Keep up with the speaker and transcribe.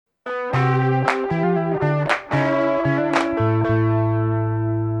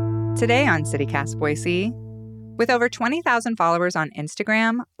Today on CityCast Boise, with over 20,000 followers on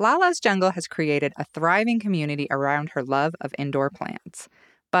Instagram, Lala's Jungle has created a thriving community around her love of indoor plants.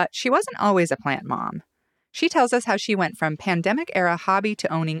 But she wasn't always a plant mom. She tells us how she went from pandemic-era hobby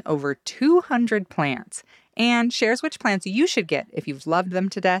to owning over 200 plants, and shares which plants you should get if you've loved them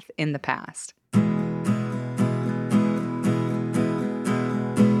to death in the past.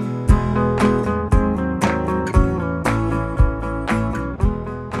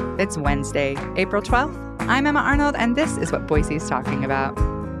 It's Wednesday, April 12th. I'm Emma Arnold, and this is what Boise's talking about.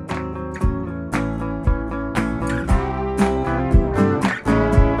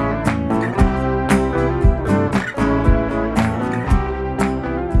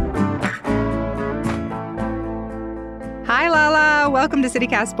 Hi, Lala. Welcome to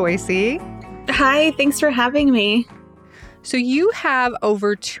CityCast Boise. Hi, thanks for having me. So you have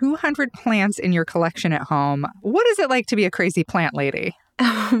over 200 plants in your collection at home. What is it like to be a crazy plant lady?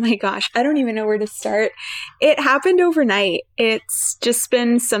 Oh my gosh, I don't even know where to start. It happened overnight. It's just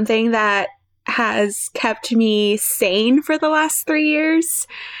been something that has kept me sane for the last 3 years,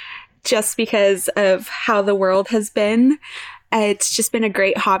 just because of how the world has been. It's just been a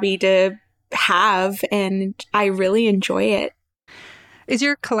great hobby to have, and I really enjoy it. Is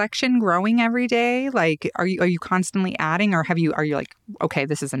your collection growing every day? Like, are you constantly adding, or are you like, okay,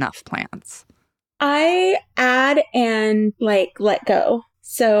 this is enough plants? I add and let go.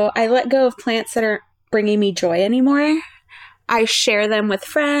 So I let go of plants that aren't bringing me joy anymore. I share them with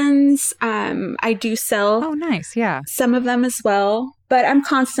friends. I do sell. Oh, nice. Yeah. Some of them as well. But I'm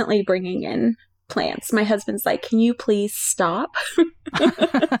constantly bringing in plants. My husband's like, can you please stop?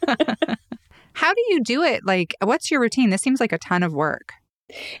 How do you do it? Like, what's your routine? This seems like a ton of work.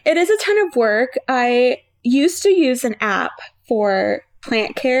 It is a ton of work. I used to use an app for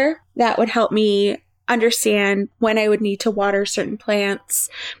plant care that would help me understand when I would need to water certain plants.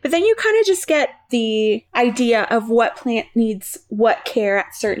 But then you kind of just get the idea of what plant needs what care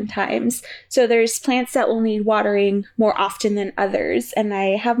at certain times. So there's plants that will need watering more often than others, and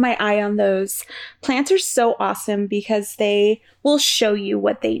I have my eye on those. Plants are so awesome because they will show you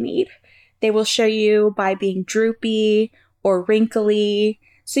what they need. They will show you by being droopy or wrinkly.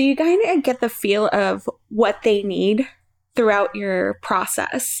 So you kind of get the feel of what they need throughout your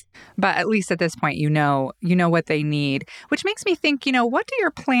process. But at least at this point, you know what they need, which makes me think, what do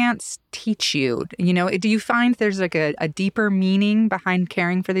your plants teach you? Do you find there's like a deeper meaning behind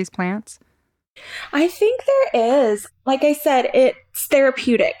caring for these plants? I think there is. Like I said, it's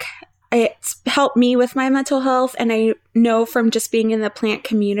therapeutic. It's helped me with my mental health. And I know from just being in the plant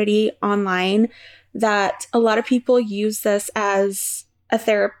community online that a lot of people use this as a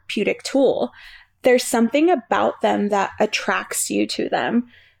therapeutic tool. There's something about them that attracts you to them.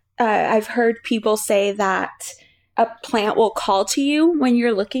 I've heard people say that a plant will call to you when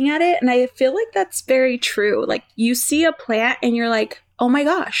you're looking at it. And I feel like that's very true. Like you see a plant and you're like, oh my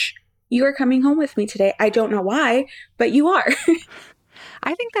gosh, you are coming home with me today. I don't know why, but you are.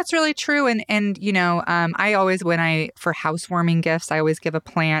 I think that's really true. And I always, for housewarming gifts, I always give a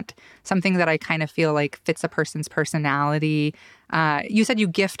plant something that I kind of feel like fits a person's personality. You said you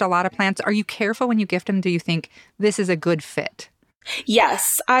gift a lot of plants. Are you careful when you gift them? Do you think this is a good fit?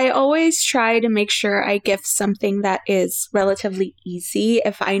 Yes, I always try to make sure I gift something that is relatively easy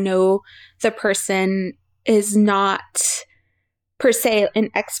if I know the person is not per se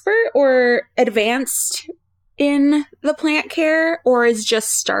an expert or advanced in the plant care or is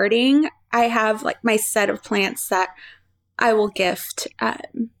just starting. I have like my set of plants that I will gift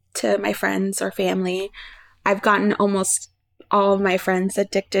to my friends or family. I've gotten almost all of my friends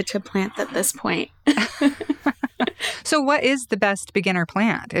addicted to plants at this point. So what is the best beginner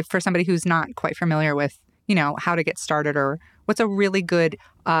plant for somebody who's not quite familiar with, how to get started, or what's a really good,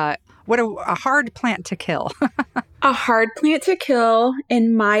 a hard plant to kill? A hard plant to kill,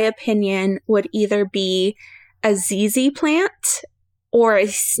 in my opinion, would either be a ZZ plant or a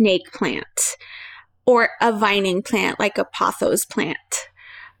snake plant or a vining plant like a pothos plant.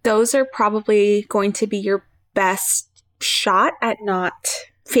 Those are probably going to be your best shot at not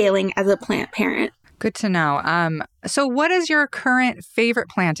failing as a plant parent. Good to know. So what is your current favorite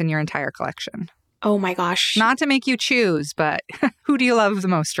plant in your entire collection? Oh my gosh. Not to make you choose, but who do you love the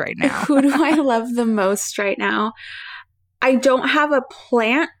most right now? Who do I love the most right now? I don't have a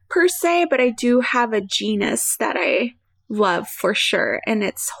plant per se, but I do have a genus that I love for sure, and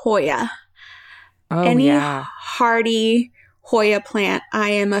it's Hoya. Oh, Any yeah. hardy Hoya plant I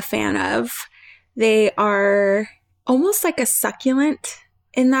am a fan of. They are almost like a succulent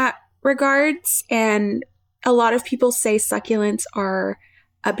in that regards, and a lot of people say succulents are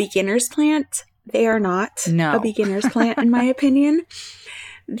a beginner's plant. They are not a beginner's plant, in my opinion.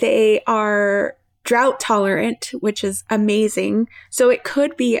 They are drought tolerant, which is amazing. So it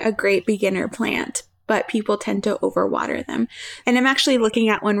could be a great beginner plant, but people tend to overwater them. And I'm actually looking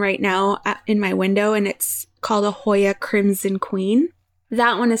at one right now in my window, and it's called a Hoya Crimson Queen.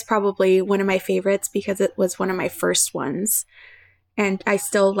 That one is probably one of my favorites because it was one of my first ones. And I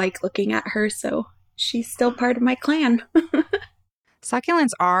still like looking at her, so she's still part of my clan.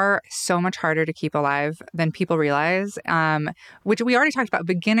 Succulents are so much harder to keep alive than people realize, which we already talked about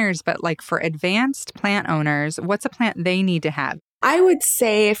beginners, but like for advanced plant owners, what's a plant they need to have? I would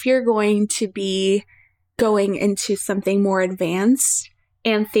say if you're going to be going into something more advanced,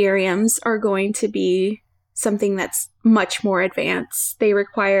 anthuriums are going to be something that's much more advanced. They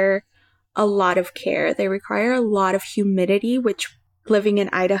require a lot of care. They require a lot of humidity, which living in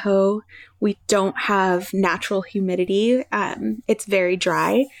Idaho, we don't have natural humidity. It's very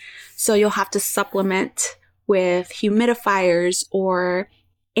dry. So you'll have to supplement with humidifiers or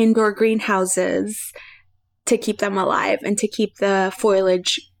indoor greenhouses to keep them alive and to keep the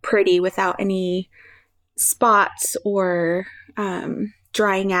foliage pretty without any spots or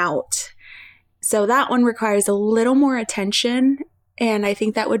drying out. So that one requires a little more attention. And I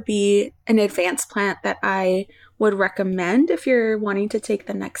think that would be an advanced plant that I would recommend if you're wanting to take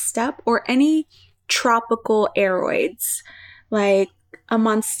the next step, or any tropical aeroids like a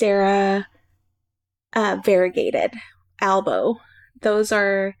Monstera variegated albo. Those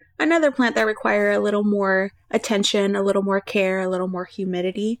are another plant that require a little more attention, a little more care, a little more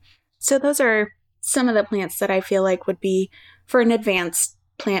humidity. So those are some of the plants that I feel like would be for an advanced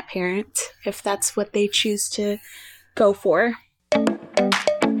plant parent if that's what they choose to go for.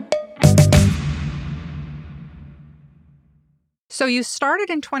 So you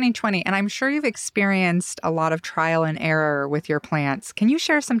started in 2020, and I'm sure you've experienced a lot of trial and error with your plants. Can you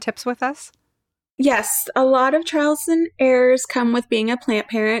share some tips with us? Yes, a lot of trials and errors come with being a plant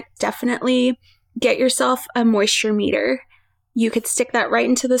parent. Definitely get yourself a moisture meter. You could stick that right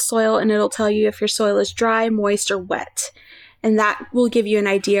into the soil, and it'll tell you if your soil is dry, moist, or wet. And that will give you an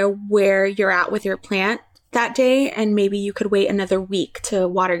idea where you're at with your plant that day, and maybe you could wait another week to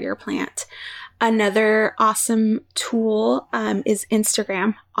water your plant. Another awesome tool is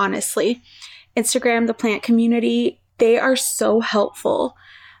Instagram, honestly. Instagram, the plant community, they are so helpful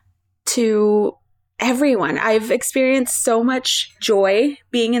to everyone. I've experienced so much joy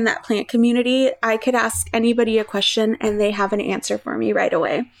being in that plant community. I could ask anybody a question and they have an answer for me right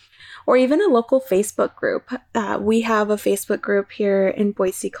away. Or even a local Facebook group. We have a Facebook group here in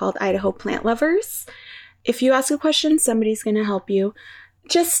Boise called Idaho Plant Lovers. If you ask a question, somebody's going to help you.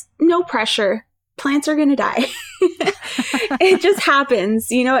 Just no pressure. Plants are going to die. It just happens.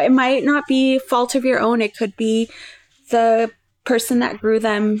 You know, it might not be fault of your own. It could be the person that grew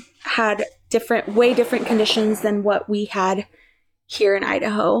them had way different conditions than what we had here in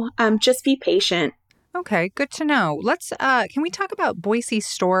Idaho. Just be patient. Okay, good to know. Can we talk about Boise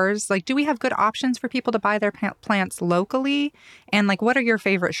stores? Like, do we have good options for people to buy their plants locally? And like, what are your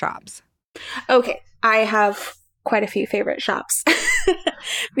favorite shops? Okay, I have quite a few favorite shops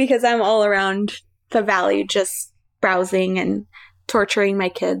because I'm all around the valley just browsing and torturing my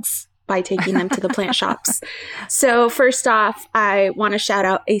kids by taking them to the plant shops. So first off, I want to shout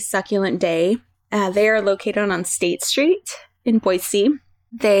out A Succulent Day. They are located on State Street in Boise.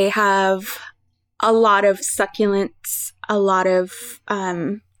 They have a lot of succulents, a lot of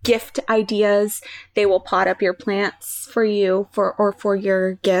gift ideas. They will pot up your plants for you for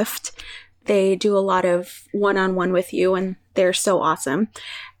your gift. They do a lot of one-on-one with you, and they're so awesome.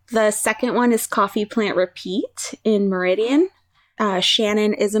 The second one is Coffee Plant Repeat in Meridian.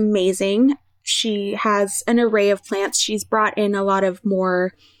 Shannon is amazing. She has an array of plants. She's brought in a lot of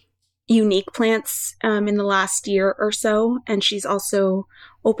more unique plants in the last year or so, and she's also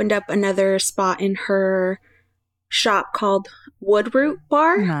opened up another spot in her shop called Woodroot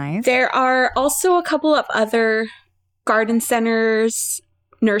Bar. Nice. There are also a couple of other garden centers,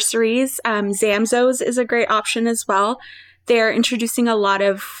 nurseries. Zamzows is a great option as well. They're introducing a lot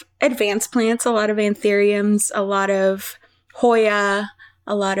of advanced plants, a lot of anthuriums, a lot of Hoya,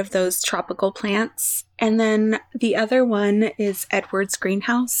 a lot of those tropical plants. And then the other one is Edwards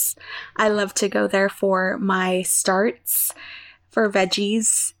Greenhouse. I love to go there for my starts, for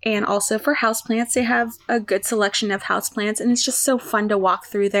veggies, and also for houseplants. They have a good selection of houseplants, and it's just so fun to walk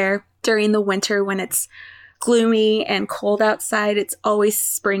through there during the winter when it's gloomy and cold outside. It's always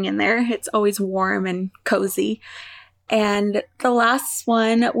spring in there. It's always warm and cozy. And the last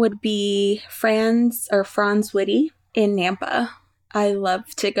one would be Franz Whitty in Nampa. I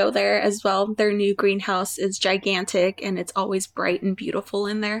love to go there as well. Their new greenhouse is gigantic and it's always bright and beautiful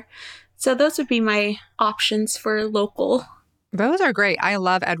in there. So those would be my options for local. Those are great. I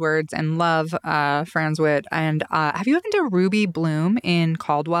love Edwards and love Franzwit. And have you ever been to Ruby Bloom in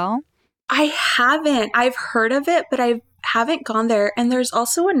Caldwell? I haven't. I've heard of it, but I haven't gone there. And there's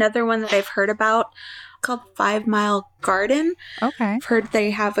also another one that I've heard about called 5 Mile Garden. Okay. I've heard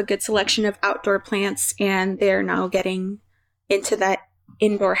they have a good selection of outdoor plants, and they're now getting into that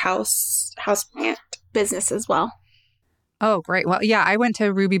indoor house plant business as well. Oh, great. Well, yeah, I went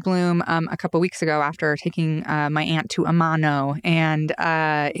to Ruby Bloom a couple weeks ago after taking my aunt to Amano, and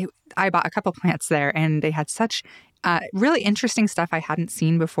I bought a couple plants there, and they had such really interesting stuff I hadn't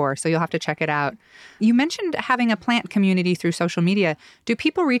seen before, so you'll have to check it out. You mentioned having a plant community through social media. Do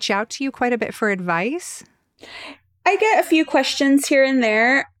people reach out to you quite a bit for advice? I get a few questions here and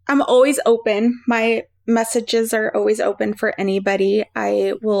there. I'm always open. My messages are always open for anybody.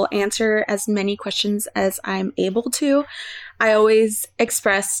 I will answer as many questions as I'm able to. I always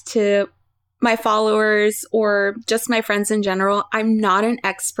express to my followers or just my friends in general, I'm not an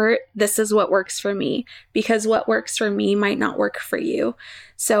expert. This is what works for me, because what works for me might not work for you.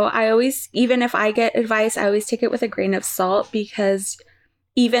 So I always, even if I get advice, I always take it with a grain of salt, because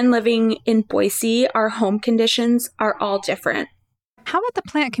even living in Boise, our home conditions are all different. How about the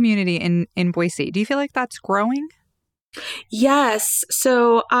plant community in Boise? Do you feel like that's growing? Yes.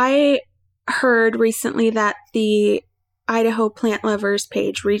 So I heard recently that the Idaho Plant Lovers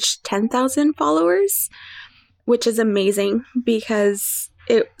page reached 10,000 followers, which is amazing because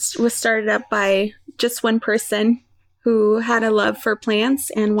it was started up by just one person who had a love for plants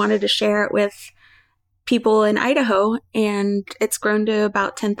and wanted to share it with people in Idaho. And it's grown to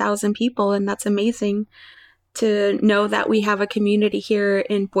about 10,000 people. And that's amazing to know that we have a community here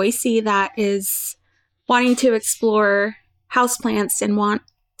in Boise that is wanting to explore houseplants and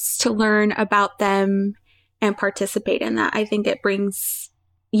wants to learn about them and participate in that. I think it brings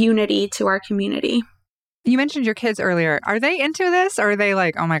unity to our community. You mentioned your kids earlier. Are they into this? Or are they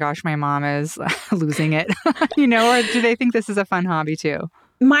like, oh my gosh, my mom is losing it? Or do they think this is a fun hobby too?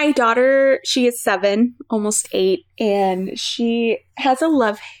 My daughter, she is 7, almost 8, and she has a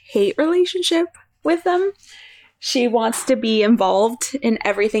love-hate relationship with them. She wants to be involved in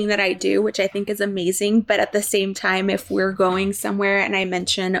everything that I do, which I think is amazing. But at the same time, if we're going somewhere and I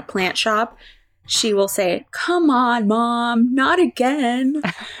mention a plant shop, she will say, "Come on, Mom, not again."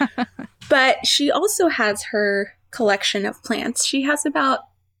 But she also has her collection of plants. She has about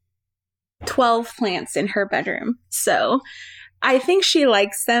 12 plants in her bedroom. So I think she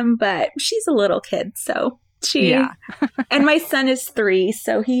likes them, but she's a little kid. So yeah. And my son is 3,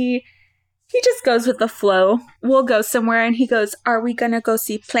 so he just goes with the flow. We'll go somewhere and he goes, "Are we going to go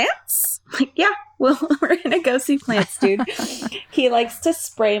see plants?" I'm like, yeah, well, we're going to go see plants, dude. He likes to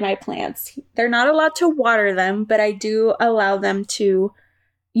spray my plants. They're not allowed to water them, but I do allow them to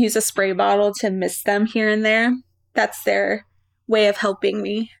use a spray bottle to mist them here and there. That's their way of helping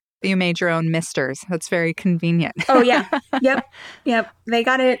me. You made your own misters. That's very convenient. Oh, yeah. Yep. They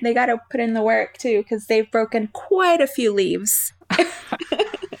got to put in the work, too, because they've broken quite a few leaves.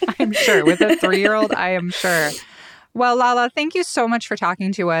 I'm sure. With a 3-year-old, I am sure. Well, Lala, thank you so much for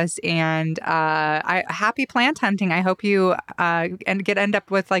talking to us, and happy plant hunting. I hope you end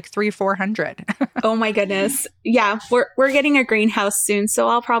up with like 300-400. Oh my goodness. Yeah, we're getting a greenhouse soon, so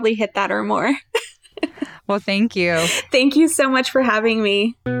I'll probably hit that or more. Well, thank you. Thank you so much for having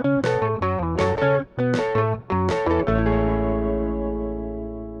me.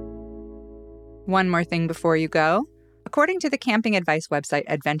 One more thing before you go. According to the camping advice website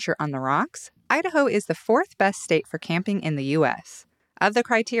Adventure on the Rocks, Idaho is the 4th best state for camping in the U.S. Of the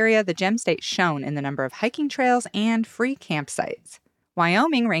criteria, the Gem State shone in the number of hiking trails and free campsites.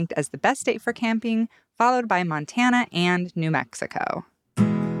 Wyoming ranked as the best state for camping, followed by Montana and New Mexico.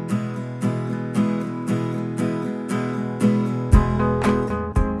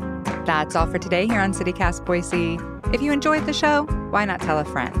 That's all for today here on CityCast Boise. If you enjoyed the show, why not tell a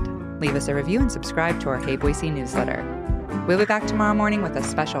friend? Leave us a review and subscribe to our Hey Boise newsletter. We'll be back tomorrow morning with a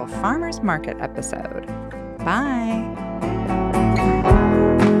special Farmers Market episode. Bye!